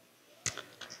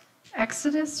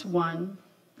Exodus 1,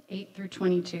 8 through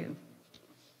 22.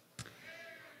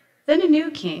 Then a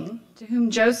new king, to whom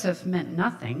Joseph meant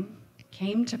nothing,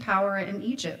 came to power in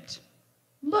Egypt.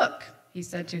 "Look," he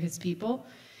said to his people,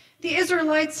 "the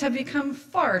Israelites have become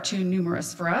far too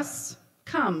numerous for us.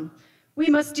 Come, we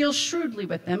must deal shrewdly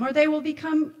with them, or they will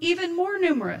become even more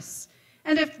numerous.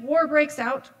 And if war breaks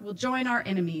out, we'll join our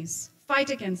enemies, fight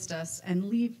against us, and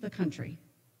leave the country."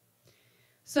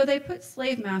 So they put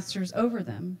slave masters over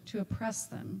them to oppress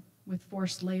them with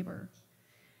forced labor.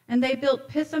 And they built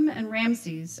Pithom and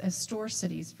Ramses as store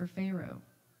cities for Pharaoh.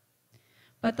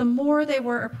 But the more they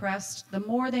were oppressed, the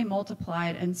more they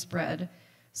multiplied and spread.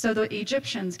 So the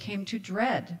Egyptians came to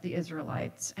dread the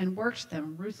Israelites and worked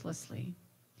them ruthlessly.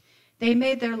 They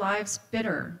made their lives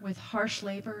bitter with harsh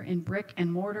labor in brick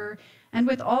and mortar and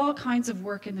with all kinds of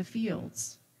work in the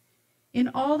fields. In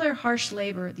all their harsh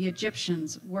labor, the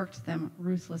Egyptians worked them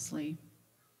ruthlessly.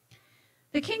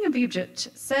 The king of Egypt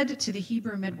said to the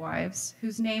Hebrew midwives,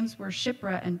 whose names were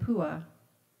Shiphrah and Puah,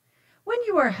 "When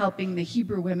you are helping the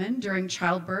Hebrew women during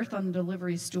childbirth on the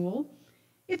delivery stool,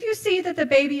 if you see that the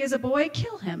baby is a boy,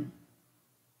 kill him.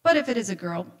 But if it is a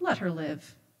girl, let her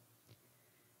live."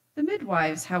 The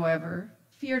midwives, however,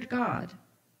 feared God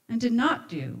and did not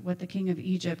do what the king of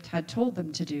Egypt had told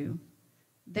them to do.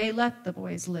 They let the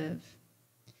boys live.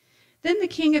 Then the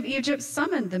king of Egypt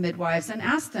summoned the midwives and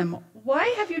asked them, "Why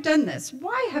have you done this?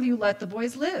 Why have you let the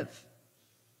boys live?"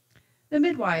 The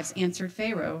midwives answered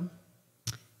Pharaoh,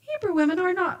 "Hebrew women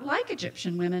are not like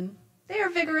Egyptian women. They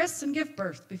are vigorous and give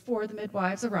birth before the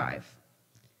midwives arrive."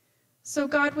 So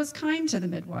God was kind to the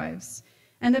midwives,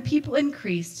 and the people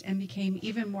increased and became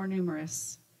even more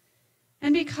numerous.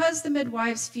 And because the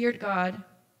midwives feared God,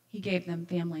 he gave them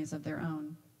families of their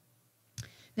own.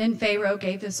 Then Pharaoh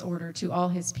gave this order to all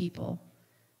his people: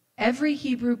 "Every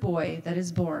Hebrew boy that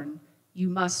is born you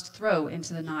must throw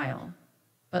into the Nile,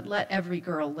 but let every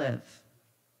girl live."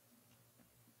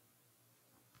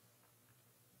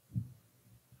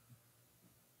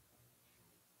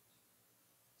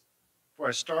 Before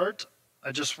I start,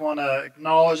 I just want to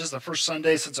acknowledge this is the first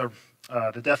Sunday since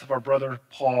the death of our brother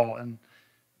Paul, and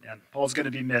Paul's going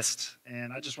to be missed.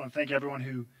 And I just want to thank everyone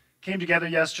who came together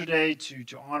yesterday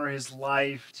to honor his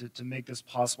life, to make this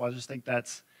possible. I just think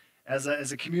that's, as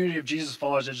a community of Jesus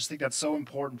followers, I just think that's so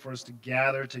important for us to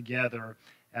gather together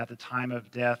at the time of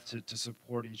death to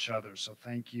support each other. So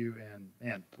thank you, and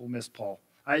man, we'll miss Paul.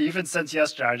 Even since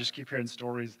yesterday, I just keep hearing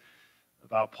stories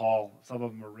about Paul. Some of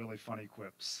them are really funny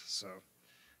quips, so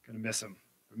going to miss him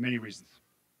for many reasons.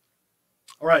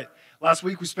 All right, last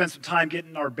week we spent some time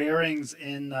getting our bearings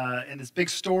in this big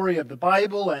story of the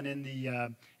Bible, and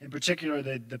in particular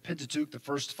the Pentateuch, the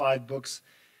first 5 books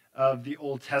of the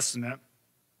Old Testament.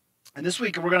 And this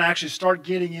week we're going to actually start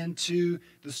getting into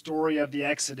the story of the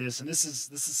Exodus, and this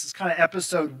is kind of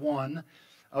episode 1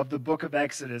 of the book of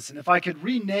Exodus. And if I could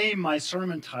rename my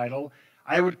sermon title,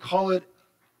 I would call it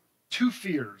Two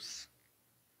Fears.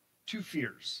 Two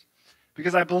Fears.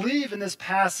 Because I believe in this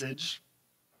passage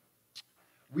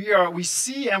we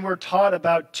see and we're taught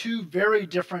about 2 very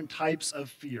different types of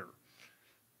fear.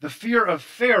 The fear of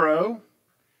Pharaoh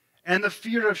and the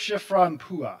fear of Shiphrah and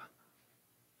Puah.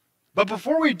 But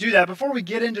before we do that, before we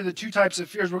get into the 2 types of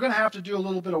fears, we're going to have to do a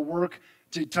little bit of work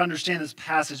to understand this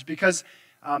passage, because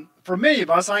for many of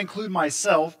us, I include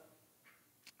myself,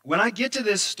 when I get to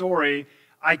this story,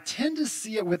 I tend to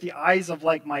see it with the eyes of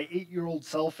like my 8-year-old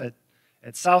self at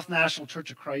South National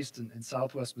Church of Christ in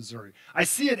Southwest Missouri. I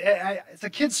see it, it's a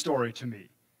kid's story to me.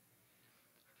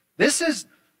 This is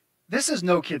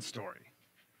no kid's story.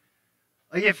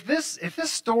 Like if this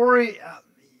story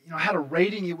had a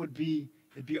rating, it'd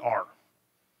be R.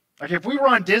 Like if we were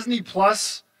on Disney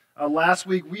Plus last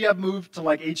week, we have moved to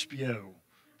like HBO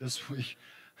this week.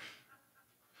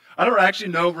 I don't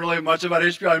actually know really much about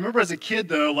HBO. I remember as a kid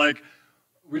though, like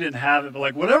we didn't have it, but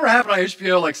like whatever happened on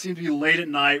HBO like seemed to be late at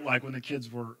night, like when the kids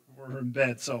were in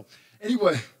bed. So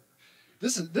anyway,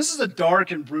 this is a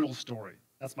dark and brutal story.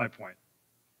 That's my point.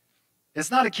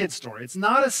 It's not a kid's story. It's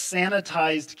not a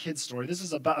sanitized kid's story. This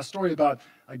is about a story about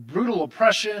like brutal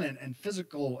oppression and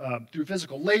physical through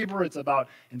physical labor. It's about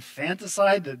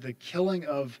infanticide, the killing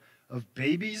of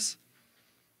babies.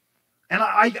 And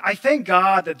I thank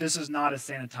God that this is not a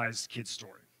sanitized kid's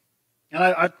story. And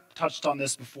I've touched on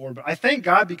this before, but I thank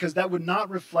God because that would not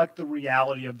reflect the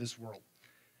reality of this world.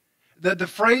 The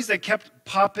phrase that kept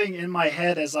popping in my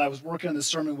head as I was working on this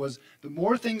sermon was, the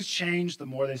more things change, the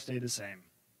more they stay the same.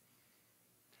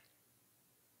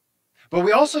 But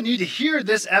we also need to hear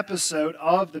this episode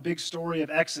of the big story of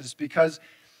Exodus, because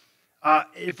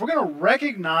if we're going to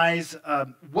recognize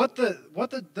what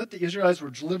the Israelites were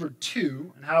delivered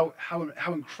to and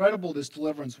how incredible this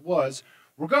deliverance was,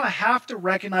 we're going to have to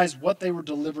recognize what they were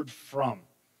delivered from.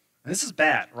 And this is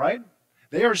bad, right?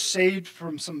 They are saved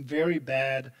from some very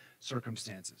bad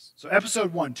circumstances. So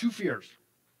episode 1, 2 fears.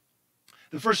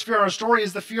 The first fear in our story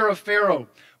is the fear of Pharaoh.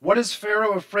 What is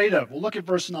Pharaoh afraid of? We'll look at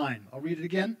verse 9. I'll read it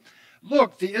again.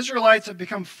 Look, the Israelites have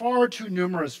become far too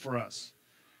numerous for us.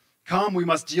 Come, we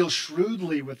must deal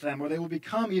shrewdly with them, or they will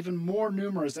become even more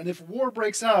numerous. And if war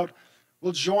breaks out,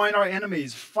 we'll join our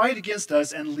enemies, fight against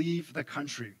us, and leave the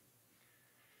country.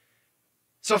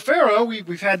 So Pharaoh,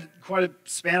 we've had quite a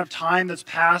span of time that's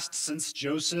passed since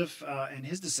Joseph and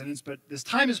his descendants, but this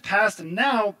time has passed, and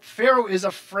now Pharaoh is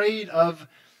afraid of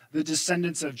the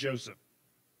descendants of Joseph.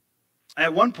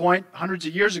 At one point, hundreds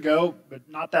of years ago, but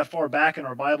not that far back in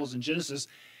our Bibles in Genesis,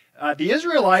 the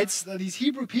Israelites, these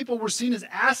Hebrew people, were seen as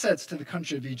assets to the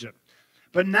country of Egypt.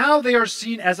 But now they are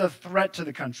seen as a threat to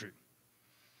the country.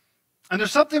 And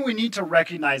there's something we need to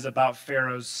recognize about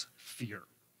Pharaoh's fear.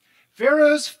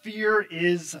 Pharaoh's fear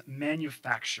is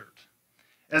manufactured.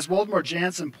 As Waldemar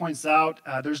Jansen points out,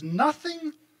 there's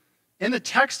nothing in the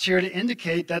text here to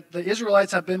indicate that the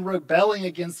Israelites have been rebelling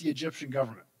against the Egyptian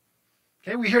government.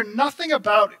 Okay, we hear nothing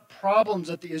about problems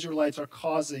that the Israelites are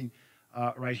causing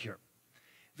right here.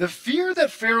 The fear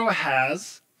that Pharaoh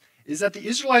has is that the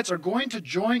Israelites are going to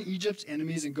join Egypt's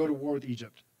enemies and go to war with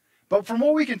Egypt. But from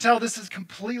what we can tell, this is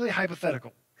completely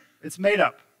hypothetical. It's made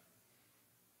up.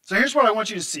 So here's what I want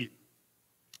you to see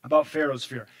about Pharaoh's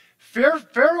fear.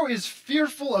 Pharaoh is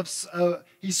fearful of,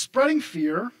 he's spreading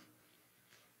fear,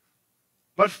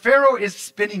 but Pharaoh is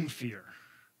spinning fear.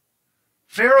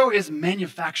 Pharaoh is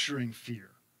manufacturing fear.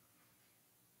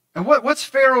 And what's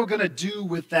Pharaoh going to do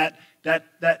with that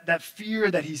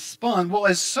fear that he's spun? Well,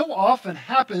 as so often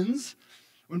happens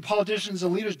when politicians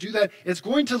and leaders do that, it's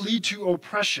going to lead to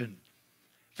oppression.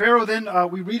 Pharaoh then,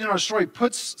 we read in our story,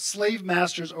 puts slave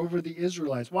masters over the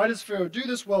Israelites. Why does Pharaoh do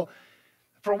this? Well,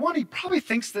 for one, he probably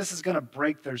thinks this is going to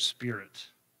break their spirit.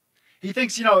 He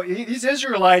thinks, these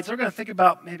Israelites, they're going to think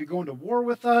about maybe going to war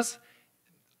with us.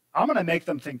 I'm going to make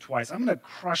them think twice. I'm going to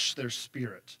crush their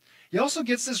spirit. He also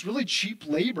gets this really cheap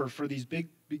labor for these big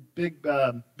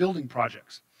building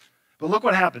projects. But look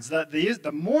what happens.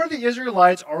 The more the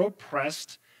Israelites are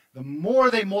oppressed, the more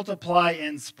they multiply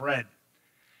and spread.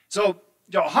 So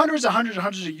hundreds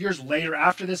of years later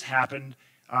after this happened,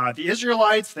 the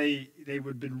Israelites, they would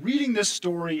have been reading this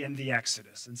story in the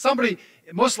Exodus. And somebody,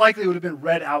 most likely, would have been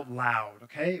read out loud,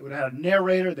 okay? It would have had a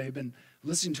narrator. They've been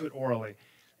listening to it orally.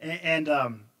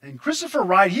 And Christopher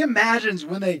Wright, he imagines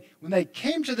when they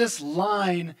came to this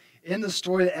line in the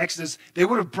story of the Exodus, they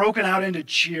would have broken out into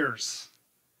cheers.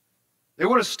 They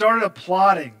would have started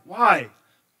applauding. Why?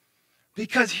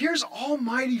 Because here's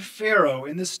almighty Pharaoh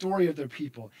in this story of their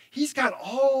people. He's got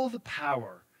all the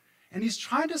power, and he's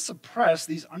trying to suppress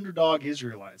these underdog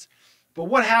Israelites. But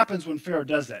what happens when Pharaoh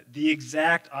does that? The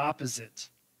exact opposite.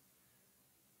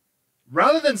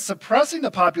 Rather than suppressing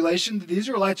the population, the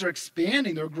Israelites are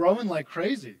expanding. They're growing like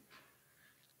crazy.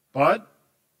 But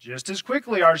just as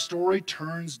quickly, our story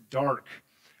turns dark.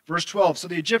 Verse 12, so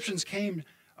the Egyptians came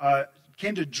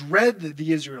to dread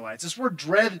the Israelites. This word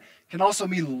dread can also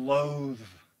mean loathe.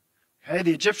 Okay,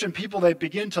 the Egyptian people, they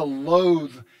begin to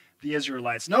loathe the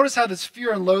Israelites. Notice how this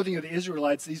fear and loathing of the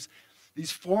Israelites,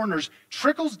 these foreigners,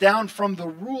 trickles down from the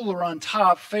ruler on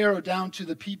top, Pharaoh, down to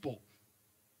the people.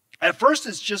 At first,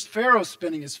 it's just Pharaoh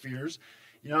spinning his fears.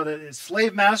 The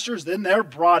slave masters, then they're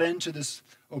brought into this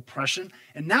oppression.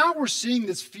 And now we're seeing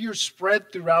this fear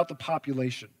spread throughout the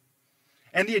population.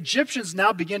 And the Egyptians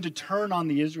now begin to turn on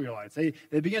the Israelites. They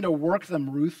begin to work them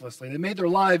ruthlessly. They made their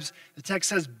lives, the text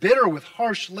says, bitter with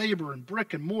harsh labor and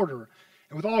brick and mortar,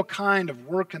 and with all kind of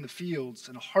work in the fields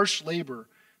and harsh labor.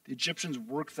 The Egyptians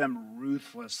worked them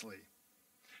ruthlessly.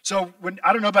 So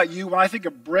I don't know about you, when I think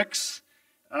of bricks,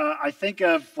 I think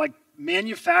of like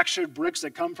manufactured bricks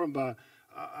that come from a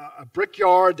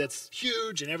brickyard that's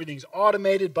huge and everything's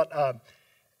automated. But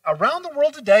around the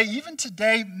world today, even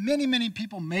today, many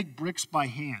people make bricks by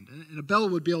hand. And Abella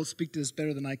would be able to speak to this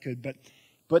better than I could.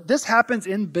 But this happens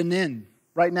in Benin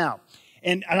right now.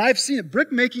 And I've seen it.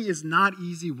 Brick making is not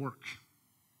easy work.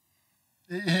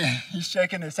 He's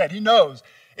shaking his head. He knows.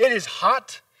 It is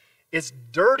hot. It's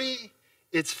dirty.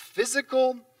 It's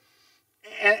physical.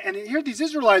 And here these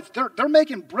Israelites, they're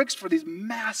making bricks for these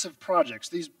massive projects,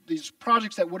 these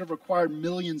projects that would have required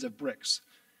millions of bricks.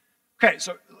 Okay,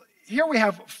 so here we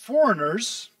have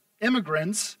foreigners,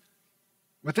 immigrants,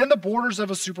 within the borders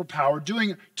of a superpower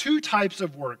doing two types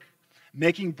of work,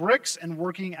 making bricks and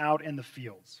working out in the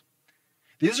fields.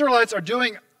 The Israelites are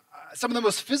doing some of the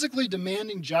most physically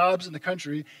demanding jobs in the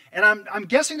country, and I'm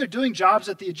guessing they're doing jobs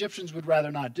that the Egyptians would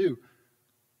rather not do.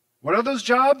 What are those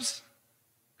jobs?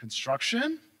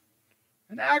 Construction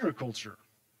and agriculture.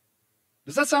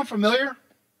 Does that sound familiar?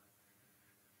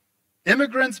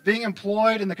 Immigrants being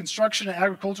employed in the construction and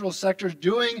agricultural sectors,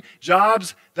 doing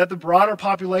jobs that the broader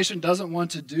population doesn't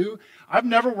want to do. I've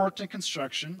never worked in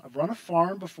construction. I've run a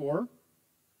farm before.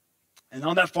 And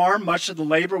on that farm, much of the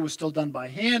labor was still done by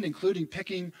hand, including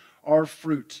picking our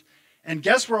fruit. And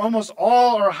guess where almost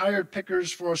all our hired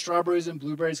pickers for our strawberries and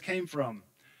blueberries came from?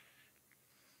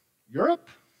 Europe,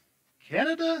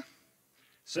 Canada,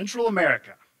 Central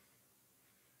America.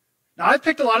 Now, I've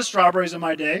picked a lot of strawberries in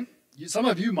my day. Some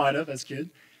of you might have as kids.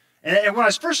 And when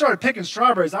I first started picking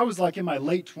strawberries, I was like in my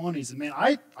late 20s. And man,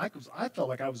 I felt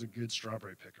like I was a good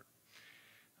strawberry picker.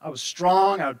 I was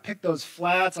strong. I would pick those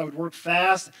flats. I would work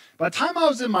fast. By the time I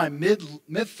was in my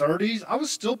mid-30s, I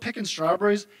was still picking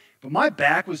strawberries. But my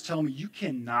back was telling me, you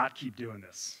cannot keep doing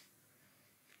this.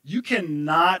 You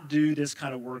cannot do this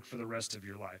kind of work for the rest of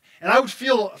your life. And I would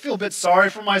feel a bit sorry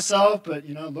for myself, but,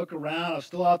 look around. I was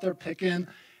still out there picking.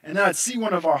 And then I'd see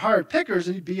one of our hired pickers,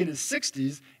 and he'd be in his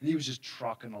 60s, and he was just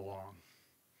trucking along.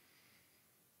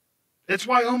 It's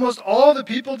why almost all the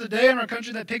people today in our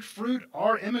country that pick fruit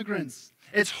are immigrants.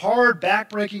 It's hard,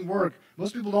 backbreaking work.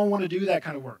 Most people don't want to do that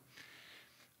kind of work.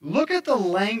 Look at the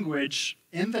language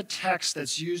in the text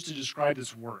that's used to describe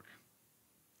this work.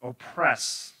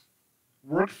 Oppress,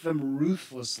 worked them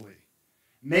ruthlessly,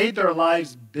 made their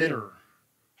lives bitter,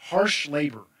 harsh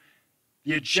labor.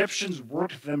 The Egyptians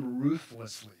worked them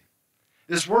ruthlessly.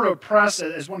 This word oppress,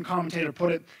 as one commentator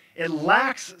put it, it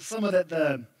lacks some of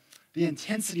the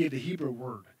intensity of the Hebrew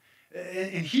word.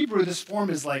 In Hebrew, this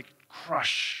form is like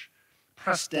crush,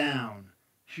 press down,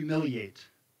 humiliate.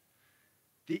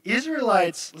 The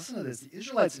Israelites, listen to this, the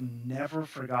Israelites never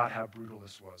forgot how brutal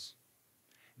this was.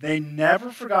 They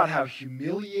never forgot how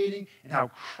humiliating and how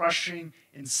crushing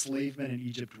enslavement in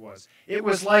Egypt was. It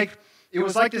was like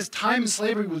this time in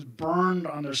slavery was burned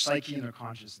on their psyche and their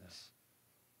consciousness.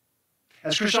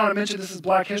 As Christiana mentioned, this is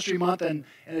Black History Month, and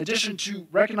in addition to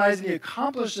recognizing the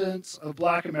accomplishments of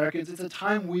Black Americans, it's a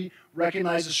time we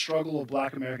recognize the struggle of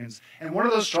Black Americans. And one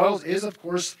of those struggles is, of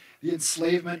course, the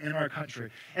enslavement in our country.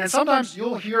 And sometimes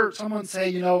you'll hear someone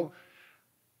say, man,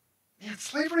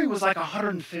 slavery was like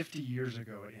 150 years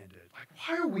ago it ended. Like,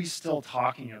 why are we still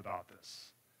talking about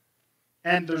this?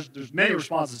 And there's many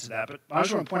responses to that, but I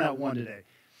just want to point out one today.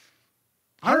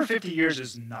 150 years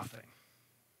is nothing.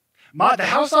 The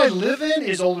house I live in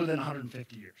is older than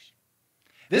 150 years.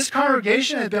 This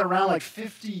congregation had been around like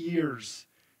 50 years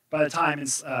by the time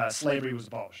slavery was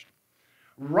abolished.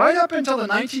 Right up until the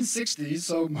 1960s,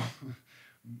 so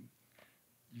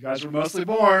you guys were mostly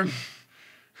born,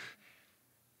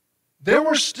 there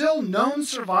were still known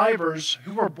survivors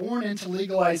who were born into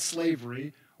legalized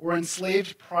slavery or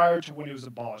enslaved prior to when it was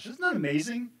abolished. Isn't that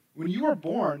amazing? When you were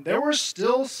born, there were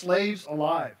still slaves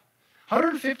alive.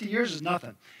 150 years is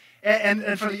nothing.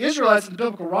 And for the Israelites and the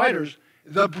biblical writers,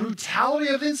 the brutality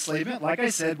of enslavement, like I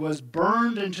said, was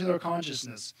burned into their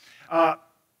consciousness.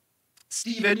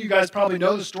 Stephen, you guys probably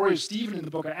know the story of Stephen in the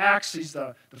book of Acts. He's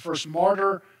the first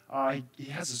martyr. He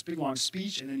has this big, long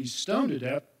speech, and then he's stoned to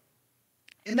death.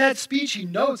 In that speech, he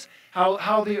notes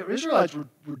how the Israelites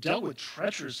were dealt with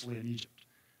treacherously in Egypt.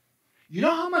 You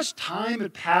know how much time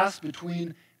had passed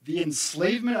between the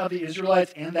enslavement of the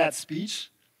Israelites and that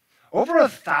speech? Over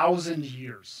 1,000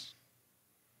 years.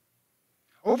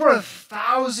 Over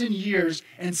 1,000 years,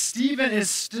 and Stephen is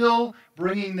still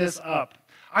bringing this up.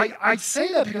 I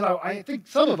say that because I think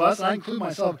some of us, and I include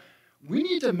myself, we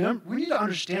need to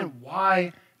understand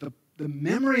why the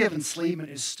memory of enslavement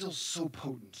is still so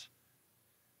potent.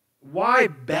 Why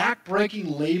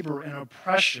backbreaking labor and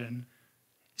oppression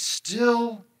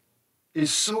still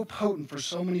is so potent for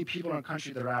so many people in our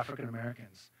country that are African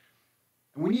Americans.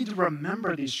 And we need to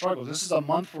remember these struggles. This is a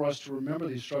month for us to remember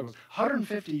these struggles.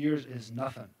 150 years is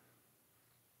nothing.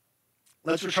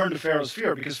 Let's return to Pharaoh's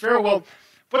fear, because Pharaoh,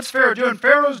 what's Pharaoh doing?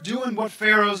 Pharaoh's doing what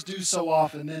pharaohs do so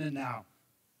often then and now.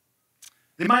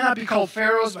 They might not be called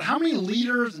pharaohs, but how many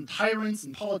leaders and tyrants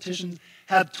and politicians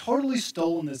have totally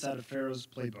stolen this out of Pharaoh's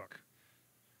playbook?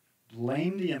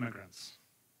 Blame the immigrants.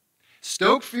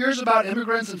 Stoke fears about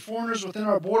immigrants and foreigners within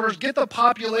our borders. Get the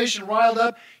population riled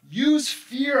up. Use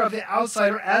fear of the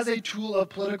outsider as a tool of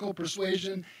political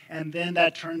persuasion, and then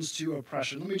that turns to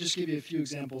oppression. Let me just give you a few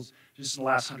examples just in the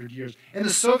last 100 years. In the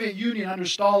Soviet Union under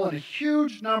Stalin, a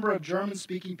huge number of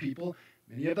German-speaking people,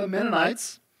 many of them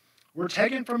Mennonites, were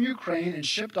taken from Ukraine and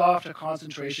shipped off to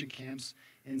concentration camps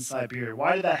in Siberia.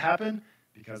 Why did that happen?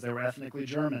 Because they were ethnically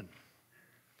German.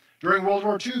 During World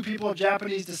War II, people of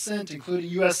Japanese descent, including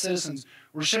U.S. citizens,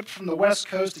 were shipped from the West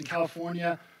Coast in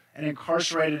California and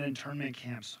incarcerated in internment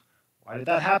camps. Why did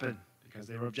that happen? Because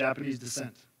they were of Japanese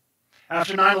descent.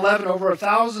 After 9/11, over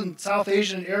 1,000 South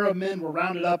Asian and Arab men were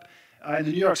rounded up in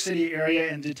the New York City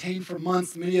area and detained for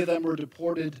months. Many of them were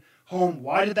deported home.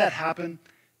 Why did that happen?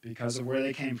 Because of where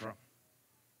they came from.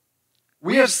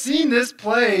 We have seen this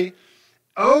play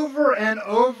over and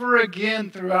over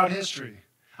again throughout history.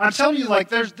 I'm telling you,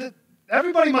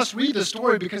 everybody must read the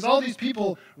story because all these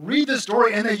people read the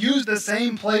story and they use the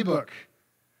same playbook.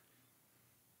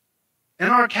 In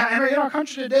our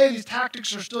country today, these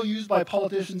tactics are still used by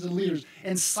politicians and leaders,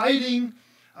 inciting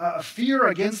fear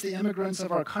against the immigrants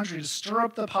of our country to stir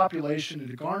up the population and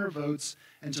to garner votes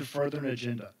and to further an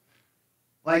agenda.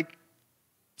 Like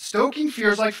stoking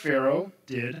fears like Pharaoh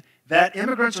did, that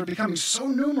immigrants are becoming so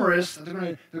numerous that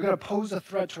they're going to pose a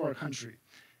threat to our country.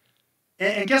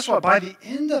 And guess what? By the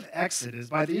end of Exodus,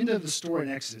 by the end of the story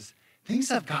in Exodus, things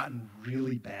have gotten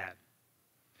really bad.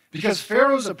 Because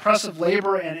Pharaoh's oppressive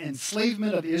labor and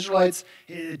enslavement of the Israelites,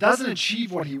 it doesn't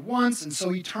achieve what he wants, and so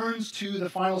he turns to the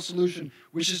final solution,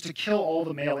 which is to kill all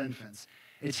the male infants.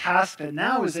 A task that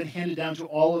now is then handed down to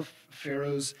all of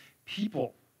Pharaoh's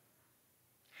people.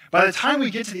 By the time we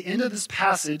get to the end of this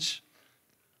passage,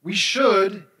 we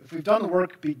should, if we've done the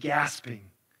work, be gasping.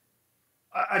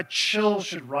 A chill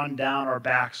should run down our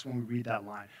backs when we read that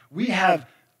line. We have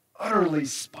utterly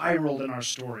spiraled in our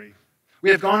story.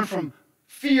 We have gone from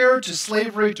fear to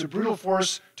slavery to brutal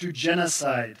force to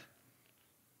genocide.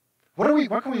 What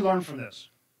can we learn from this?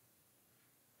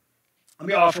 Let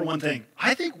me offer one thing.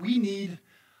 I think we need,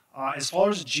 as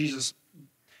followers of Jesus,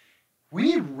 we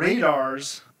need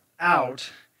radars out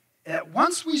that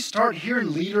once we start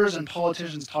hearing leaders and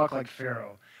politicians talk like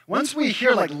Pharaoh, once we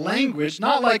hear language,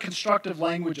 not like constructive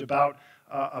language about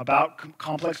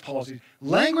complex policies,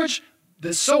 language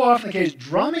that's so often the case,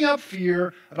 drumming up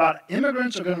fear about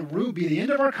immigrants are going to be the end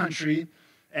of our country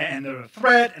and they're a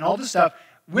threat and all this stuff.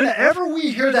 Whenever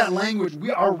we hear that language,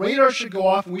 our radar should go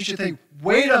off and we should think,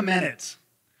 wait a minute,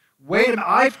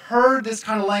 I've heard this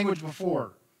kind of language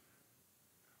before.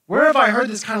 Where have I heard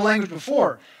this kind of language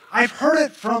before? I've heard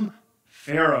it from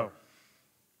Pharaoh.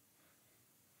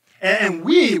 And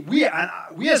we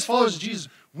as followers of Jesus,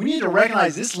 we need to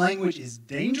recognize this language is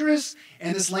dangerous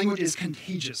and this language is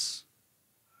contagious.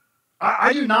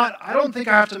 I don't think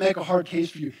I have to make a hard case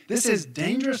for you. This is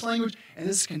dangerous language and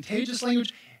this is contagious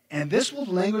language, and this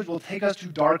language will take us to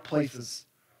dark places.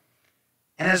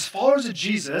 And as followers of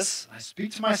Jesus, I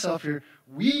speak to myself here,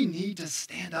 we need to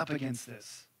stand up against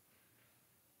this.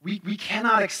 We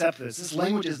cannot accept this. This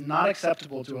language is not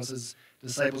acceptable to us as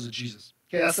disciples of Jesus.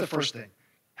 Okay, that's the first thing.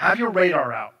 Have your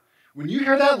radar out. When you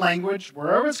hear that language,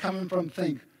 wherever it's coming from,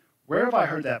 think, where have I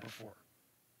heard that before?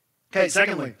 Okay,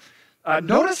 secondly,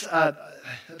 notice,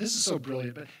 this is so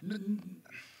brilliant, but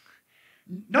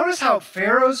notice how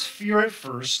Pharaoh's fear at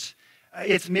first,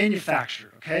 it's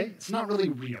manufactured, okay? It's not really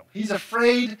real. He's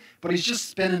afraid, but he's just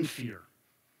spinning fear.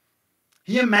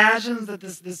 He imagines that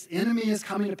this enemy is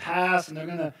coming to pass and they're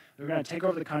gonna take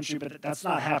over the country, but that's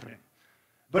not happening.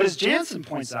 But as Jansen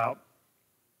points out,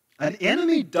 an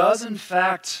enemy does in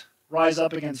fact rise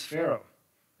up against Pharaoh.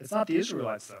 It's not the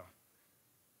Israelites,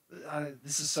 though.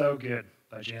 This is so good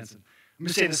by Jansen. Let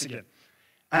me say this again.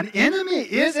 An enemy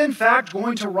is in fact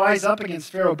going to rise up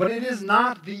against Pharaoh, but it is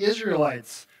not the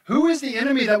Israelites. Who is the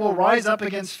enemy that will rise up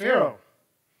against Pharaoh?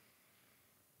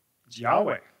 It's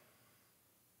Yahweh.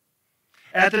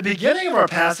 At the beginning of our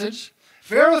passage,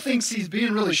 Pharaoh thinks he's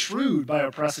being really shrewd by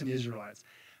oppressing the Israelites.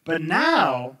 But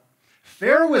now,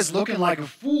 Pharaoh is looking like a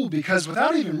fool because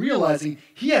without even realizing,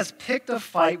 he has picked a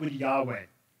fight with Yahweh.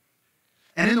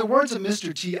 And in the words of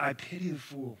Mr. T, I pity the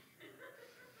fool.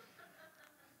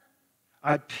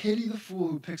 I pity the fool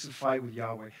who picks a fight with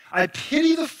Yahweh. I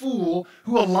pity the fool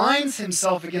who aligns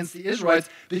himself against the Israelites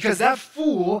because that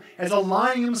fool is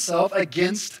aligning himself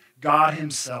against God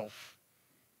himself.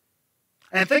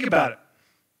 And think about it.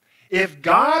 If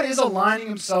God is aligning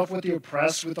himself with the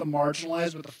oppressed, with the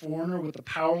marginalized, with the foreigner, with the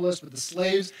powerless, with the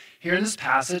slaves, here in this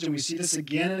passage, and we see this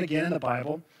again and again in the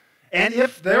Bible, and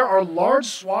if there are large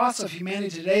swaths of humanity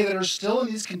today that are still in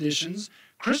these conditions,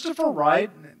 Christopher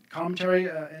Wright, in commentary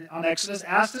on Exodus,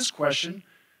 asked this question,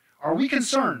 are we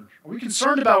concerned? Are we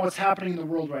concerned about what's happening in the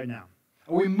world right now?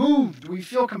 Are we moved? Do we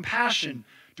feel compassion?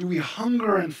 Do we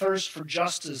hunger and thirst for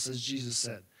justice, as Jesus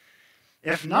said?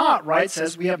 If not, Wright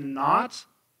says we have not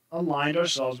aligned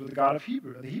ourselves with the God of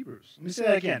the Hebrews. Let me say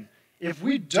that again. If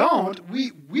we don't,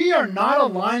 we are not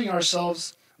aligning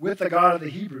ourselves with the God of the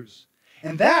Hebrews.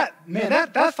 And that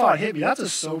thought hit me. That's a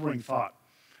sobering thought.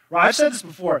 Right? I've said this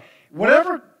before.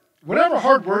 Whatever whatever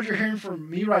hard word you're hearing from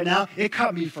me right now, it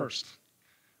cut me first.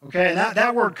 Okay, and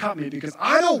that word cut me because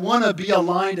I don't want to be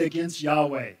aligned against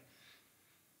Yahweh.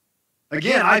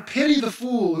 Again, I pity the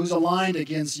fool who's aligned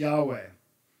against Yahweh.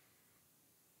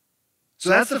 So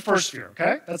that's the first fear,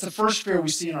 okay? That's the first fear we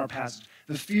see in our passage,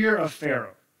 the fear of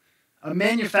Pharaoh, a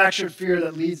manufactured fear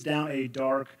that leads down a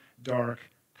dark, dark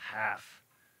path.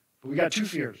 But we got two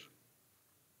fears.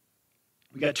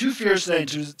 We got two fears today in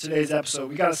today's episode.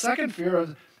 We got a second fear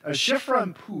of Shiphrah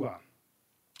and Puah.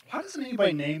 Why doesn't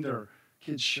anybody name their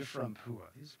kids Shiphrah and Puah?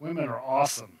 These women are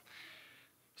awesome.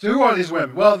 So who are these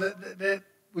women? Well,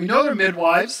 we know they're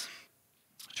midwives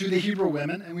to the Hebrew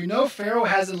women, and we know Pharaoh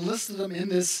has enlisted them in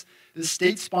this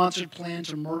state-sponsored plan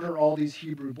to murder all these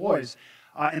Hebrew boys.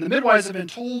 And the midwives have been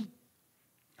told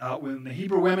when the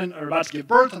Hebrew women are about to give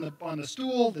birth on the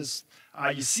stool,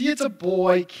 you see it's a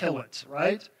boy, kill it,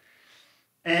 right?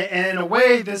 And in a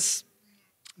way, this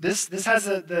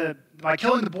has by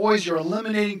killing the boys, you're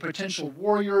eliminating potential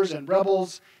warriors and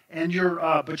rebels, and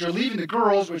but you're leaving the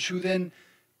girls, who then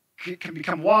can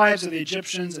become wives of the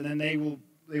Egyptians, and then they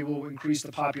will increase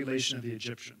the population of the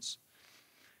Egyptians.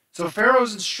 So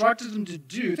Pharaoh's instructed them to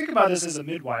do. Think about this as a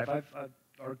midwife.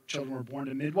 Our children were born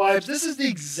to midwives. This is the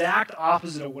exact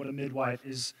opposite of what a midwife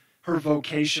is, her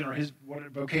vocation, or what her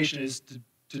vocation is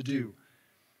to do.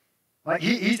 Like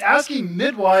he's asking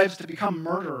midwives to become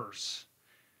murderers.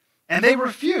 And they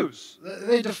refuse.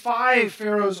 They defy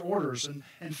Pharaoh's orders.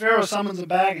 And Pharaoh summons them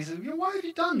back. He says, why have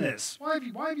you done this? Why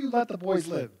have you let the boys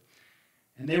live?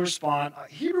 And they respond,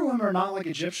 Hebrew women are not like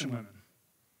Egyptian women.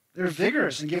 They're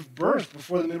vigorous and give birth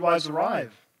before the midwives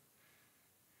arrive.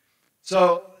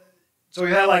 So we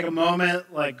had like a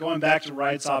moment, like going back to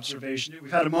Wright's observation.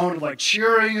 We've had a moment of like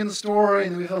cheering in the story,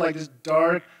 and then we've had like this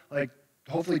dark, like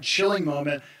hopefully chilling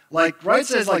moment. Like Wright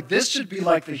says, like this should be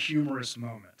like the humorous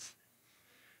moment.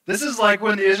 This is like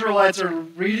when the Israelites are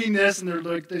reading this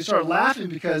and they start laughing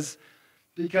because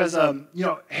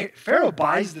Pharaoh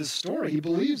buys this story. He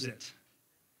believes it.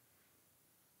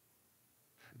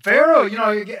 Pharaoh,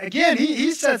 again,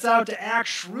 he sets out to act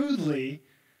shrewdly,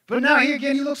 but now he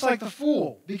looks like the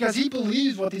fool because he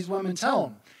believes what these women tell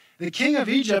him. The king of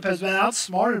Egypt has been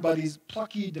outsmarted by these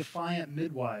plucky, defiant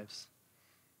midwives.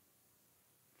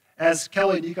 As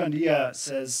Kelly Nikondia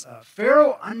says,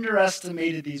 Pharaoh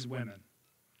underestimated these women.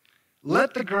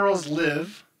 Let the girls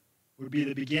live would be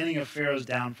the beginning of Pharaoh's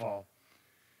downfall.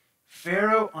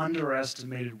 Pharaoh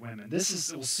underestimated women. We'll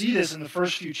see this in the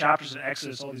first few chapters of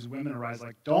Exodus. All these women arise.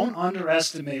 Like, don't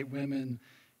underestimate women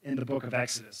in the book of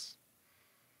Exodus.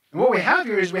 And what we have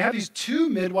here is we have these two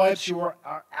midwives who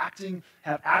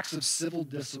have acts of civil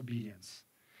disobedience.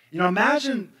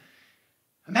 Imagine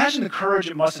the courage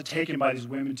it must have taken by these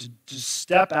women to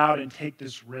step out and take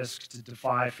this risk to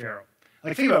defy Pharaoh.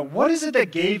 Like, think about it. What is it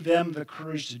that gave them the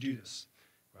courage to do this?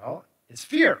 Well, it's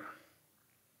fear.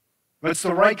 But it's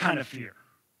the right kind of fear.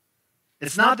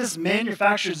 It's not this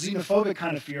manufactured xenophobic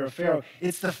kind of fear of Pharaoh.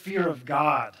 It's the fear of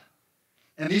God.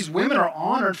 And these women are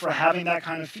honored for having that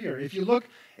kind of fear. It's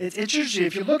interesting.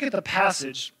 If you look at the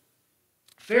passage,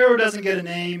 Pharaoh doesn't get a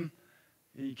name.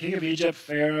 The king of Egypt,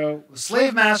 Pharaoh. The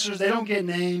slave masters, they don't get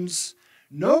names.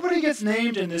 Nobody gets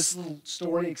named in this little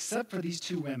story except for these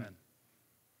two women.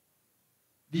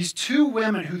 These two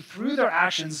women who, through their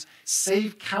actions,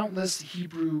 saved countless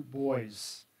Hebrew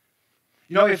boys.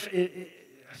 I've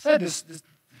said this, the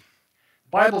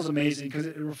Bible's amazing because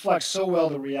it reflects so well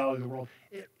the reality of the world.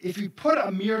 If you put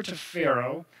a mirror to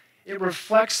Pharaoh, it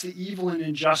reflects the evil and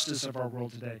injustice of our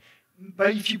world today.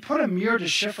 But if you put a mirror to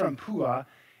Shiphrah and Puah,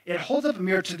 it holds up a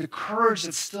mirror to the courage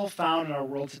that's still found in our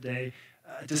world today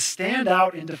to stand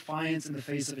out in defiance in the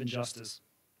face of injustice.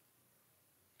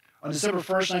 On December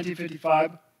 1st,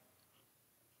 1955,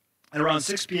 at around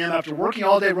 6 p.m., after working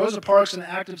all day, Rosa Parks, in an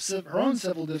act of her own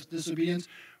civil disobedience,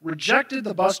 rejected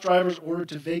the bus driver's order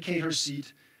to vacate her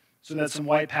seat so that some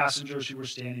white passengers who were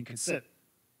standing could sit.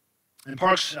 And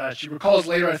Parks, she recalls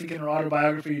later, I think in her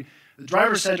autobiography, the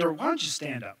driver said to her, "Why don't you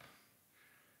stand up?"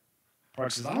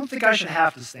 Parks says, "I don't think I should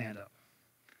have to stand up."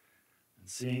 And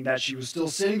seeing that she was still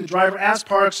sitting, the driver asked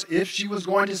Parks if she was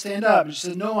going to stand up. And she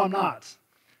said, "No, I'm not."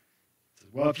 He said,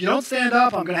 "Well, if you don't stand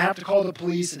up, I'm going to have to call the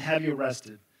police and have you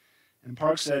arrested." And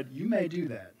Parks said, "You may do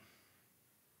that."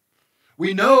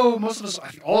 We know, most of us, I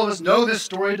think all of us know this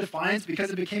story of defiance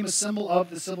because it became a symbol of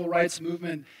the civil rights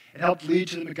movement. It helped lead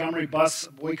to the Montgomery bus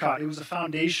boycott. It was a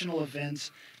foundational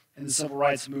event in the civil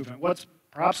rights movement. What's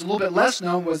perhaps a little bit less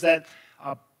known was that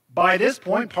by this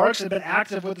point, Parks had been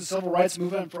active with the civil rights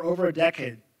movement for over a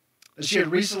decade. She had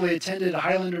recently attended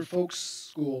Highlander Folk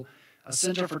School, a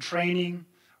center for training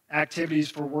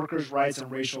activities for workers' rights and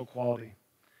racial equality.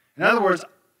 In other words,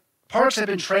 Parks had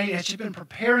been training, and she'd been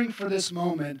preparing for this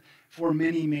moment for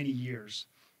many, many years.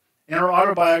 In her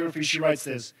autobiography, she writes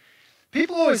this: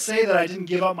 People always say that I didn't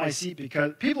give up my seat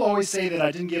because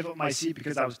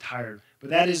I was tired, but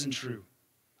that isn't true.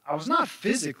 I was not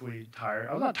physically tired.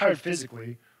 I was not tired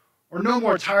physically, or no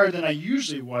more tired than I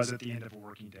usually was at the end of a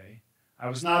working day. I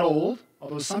was not old,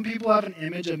 although some people have an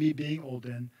image of me being old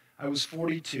then. I was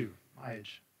 42, my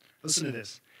age. Listen to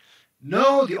this.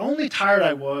 No, the only tired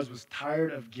I was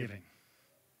tired of giving.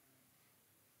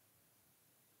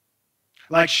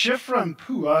 Like Shiphrah and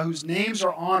Puah, whose names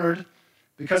are honored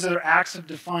because of their acts of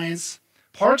defiance,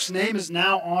 Parks' name is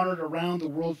now honored around the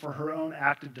world for her own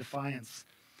act of defiance.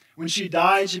 When she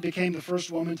died, she became the first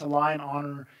woman to lie in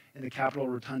honor in the Capitol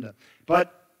Rotunda.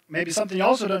 But maybe something you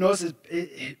also don't notice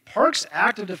is Parks'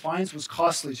 act of defiance was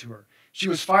costly to her. She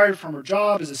was fired from her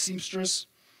job as a seamstress.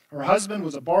 Her husband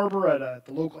was a barber at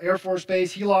the local Air Force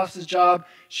base. He lost his job.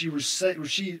 She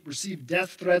received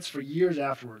death threats for years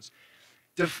afterwards.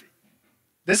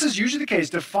 This is usually the case.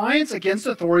 Defiance against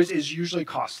authorities is usually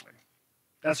costly.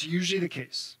 That's usually the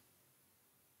case.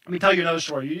 Let me tell you another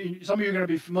story. Some of you are going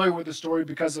to be familiar with this story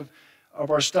because of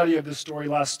our study of this story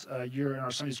last year in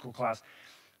our Sunday school class.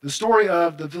 The story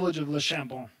of the village of Le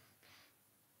Chambon.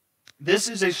 This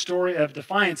is a story of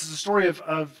defiance. It's a story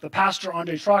of the pastor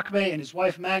André Trocmé and his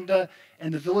wife Magda,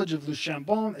 and the village of Le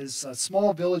Chambon is a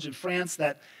small village in France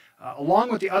that, along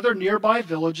with the other nearby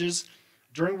villages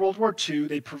during World War II,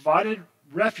 they provided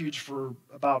refuge for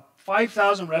about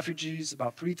 5,000 refugees.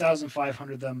 About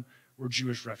 3,500 of them were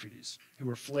Jewish refugees who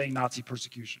were fleeing Nazi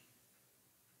persecution.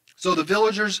 So the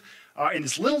villagers are in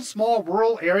this little small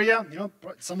rural area, in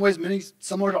some ways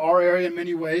similar to our area in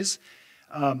many ways.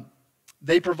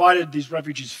 They provided these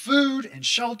refugees food and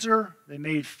shelter. They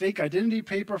made fake identity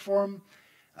paper for them.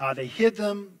 They hid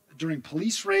them during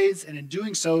police raids, and in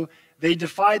doing so, they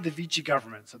defied the Vichy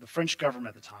government, so the French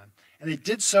government at the time, and they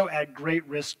did so at great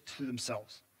risk to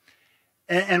themselves.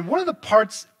 And one of the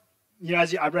parts,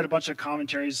 as I read a bunch of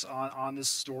commentaries on this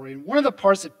story, and one of the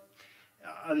parts of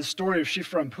the story of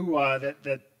Shiphrah and Puah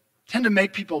that tend to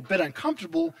make people a bit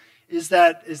uncomfortable is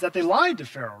that they lied to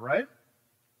Pharaoh, right?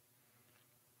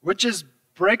 Which is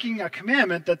breaking a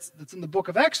commandment that's in the book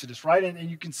of Exodus, right? And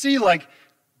you can see,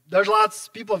 there's lots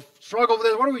of people have struggled with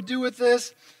this. What do we do with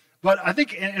this? But I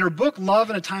think in her book, Love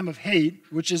in a Time of Hate,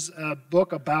 which is a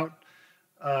book about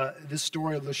this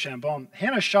story of Le Chambon,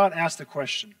 Hannah Schott asked the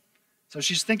question. So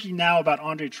she's thinking now about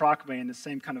André Trocmé and the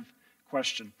same kind of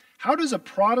question. How does a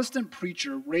Protestant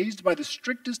preacher raised by the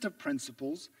strictest of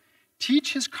principles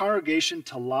teach his congregation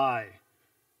to lie,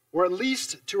 or at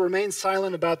least to remain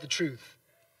silent about the truth?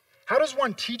 How does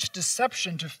one teach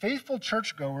deception to faithful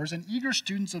churchgoers and eager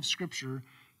students of Scripture,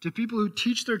 to people who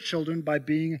teach their children by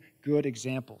being good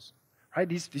examples? Right?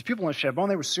 These people in Chambon,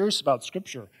 they were serious about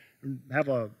Scripture. Have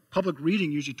a public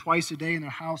reading usually twice a day in their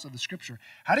house of the Scripture.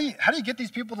 How do you get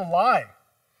these people to lie?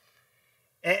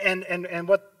 And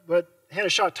what Hannah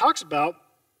Schott talks about,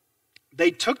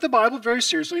 they took the Bible very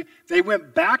seriously. They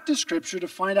went back to Scripture to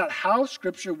find out how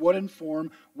Scripture would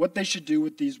inform what they should do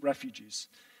with these refugees.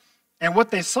 And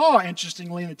what they saw,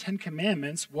 interestingly, in the Ten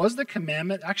Commandments was the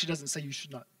commandment, actually doesn't say you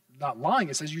should not lying.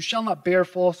 It says you shall not bear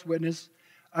false witness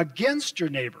against your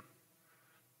neighbor.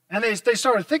 And they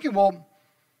started thinking, well,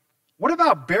 what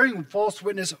about bearing false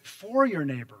witness for your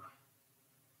neighbor?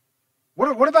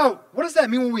 What does that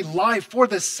mean when we lie for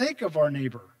the sake of our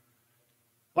neighbor?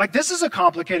 This is a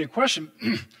complicated question.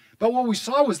 But what we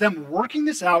saw was them working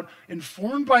this out,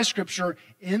 informed by Scripture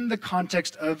in the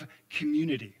context of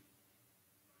community.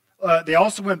 They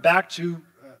also went back to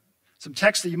some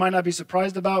texts that you might not be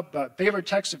surprised about, but favorite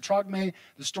text of Trocmé,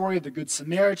 the story of the Good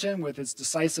Samaritan with its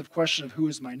decisive question of who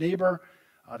is my neighbor.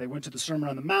 They went to the Sermon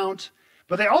on the Mount.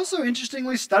 But they also,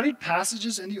 interestingly, studied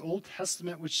passages in the Old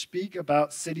Testament which speak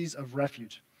about cities of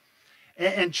refuge.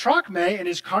 And Trocmé and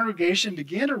his congregation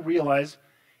began to realize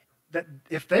that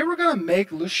if they were going to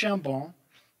make Le Chambon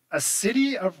a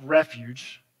city of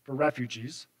refuge for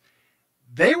refugees,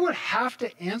 they would have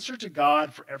to answer to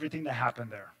God for everything that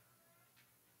happened there.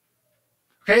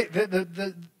 Okay,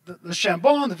 the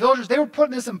Chambon, the villagers, they were put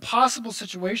in this impossible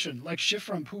situation, like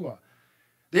Shiphrah and Puah.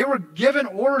 They were given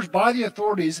orders by the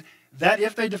authorities that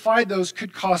if they defied those,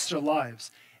 could cost their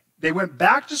lives. They went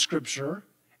back to Scripture,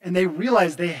 and they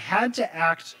realized they had to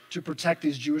act to protect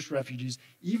these Jewish refugees,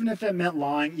 even if it meant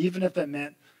lying, even if it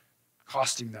meant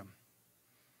costing them.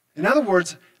 In other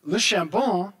words, Le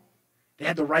Chambon, they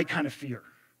had the right kind of fear.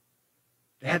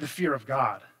 They had the fear of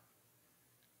God.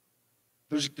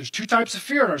 There's two types of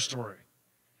fear in our story.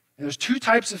 And there's two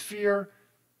types of fear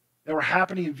that were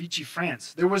happening in Vichy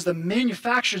France. There was the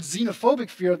manufactured xenophobic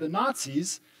fear of the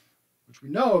Nazis, which we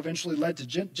know eventually led to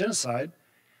genocide.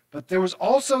 But there was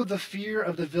also the fear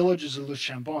of the villagers of Le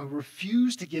Chambon who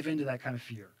refused to give in to that kind of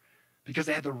fear because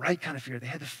they had the right kind of fear. They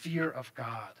had the fear of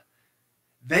God.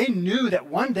 They knew that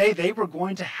one day they were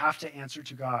going to have to answer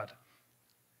to God.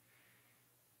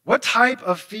 What type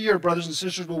of fear, brothers and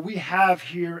sisters, will we have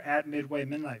here at Midway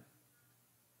Midnight?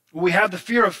 Will we have the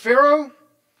fear of Pharaoh,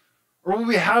 or will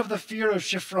we have the fear of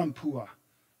Shifra Puah?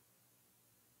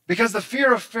 Because the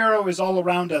fear of Pharaoh is all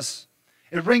around us.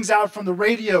 It rings out from the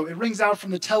radio. It rings out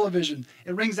from the television.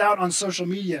 It rings out on social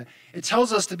media. It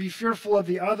tells us to be fearful of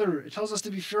the other. It tells us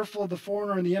to be fearful of the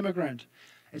foreigner and the immigrant.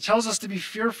 It tells us to be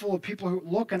fearful of people who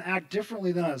look and act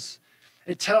differently than us.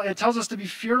 It tells us to be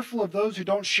fearful of those who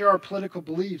don't share our political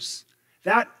beliefs.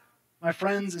 That, my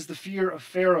friends, is the fear of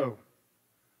Pharaoh.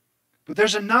 But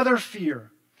there's another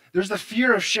fear. There's the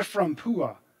fear of Shifra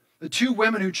Puah, the two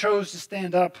women who chose to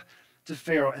stand up to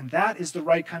Pharaoh. And that is the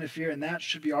right kind of fear, and that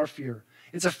should be our fear.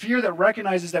 It's a fear that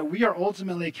recognizes that we are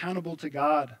ultimately accountable to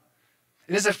God.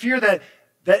 It is a fear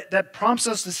that prompts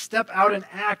us to step out and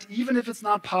act, even if it's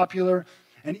not popular,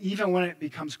 and even when it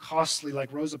becomes costly,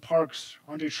 like Rosa Parks,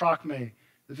 André Trocmé,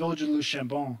 the village of Le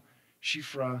Chambon,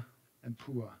 Shifra and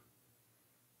Puah.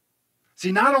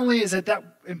 See, not only is it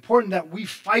that important that we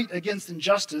fight against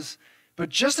injustice, but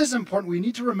just as important, we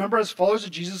need to remember as followers of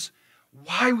Jesus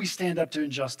why we stand up to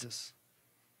injustice.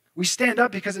 We stand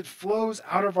up because it flows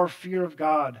out of our fear of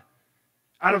God,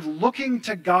 out of looking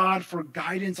to God for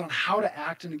guidance on how to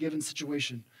act in a given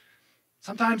situation.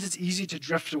 Sometimes it's easy to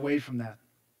drift away from that.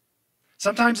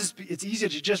 Sometimes it's easy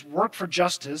to just work for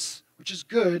justice, which is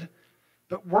good,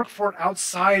 but work for it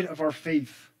outside of our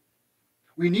faith.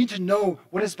 We need to know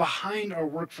what is behind our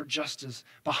work for justice,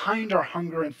 behind our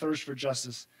hunger and thirst for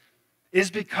justice. It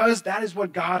is because that is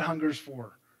what God hungers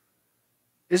for.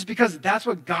 It is because that's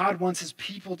what God wants his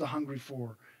people to hunger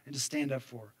for and to stand up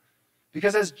for.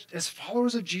 Because as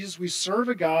followers of Jesus, we serve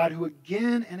a God who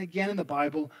again and again in the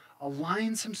Bible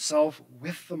aligns himself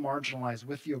with the marginalized,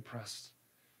 with the oppressed.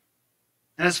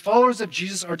 And as followers of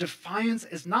Jesus, our defiance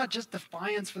is not just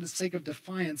defiance for the sake of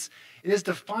defiance. It is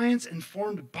defiance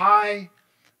informed by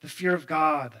the fear of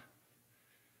God.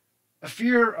 A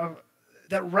fear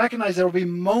that recognizes there will be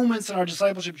moments in our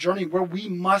discipleship journey where we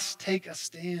must take a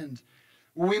stand,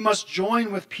 where we must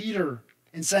join with Peter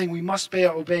in saying we must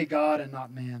obey God and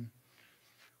not man.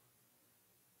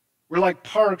 We're like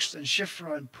Parks and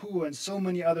Shifra and Puah and so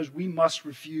many others, we must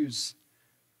refuse.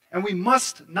 And we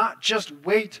must not just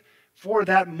wait for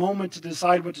that moment to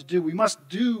decide what to do. We must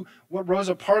do what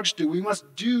Rosa Parks do. We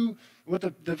must do what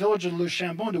the village of Le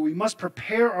Chambon do. We must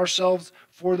prepare ourselves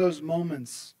for those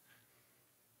moments.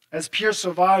 As Pierre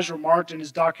Sauvage remarked in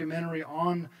his documentary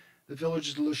on the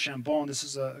village of Le Chambon, this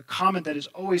is a comment that has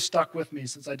always stuck with me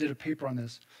since I did a paper on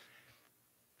this.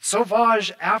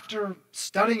 Sauvage, after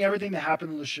studying everything that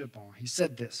happened in Le Chambon, he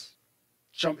said this.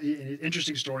 An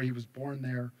interesting story. He was born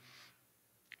there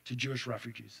to Jewish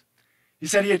refugees. He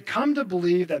said he had come to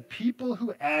believe that people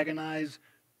who agonize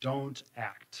don't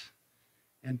act,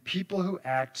 and people who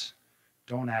act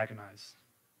don't agonize.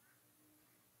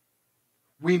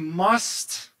 We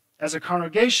must, as a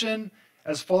congregation,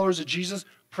 as followers of Jesus,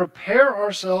 prepare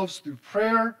ourselves through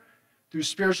prayer, through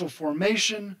spiritual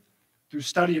formation, through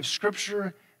study of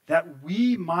Scripture, that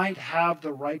we might have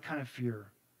the right kind of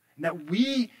fear. And that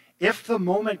we, if the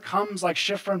moment comes like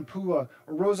Shifra and Puah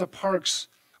or Rosa Parks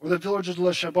or the village of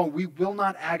Le Chambon, we will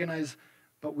not agonize,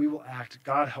 but we will act.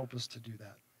 God help us to do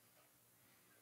that.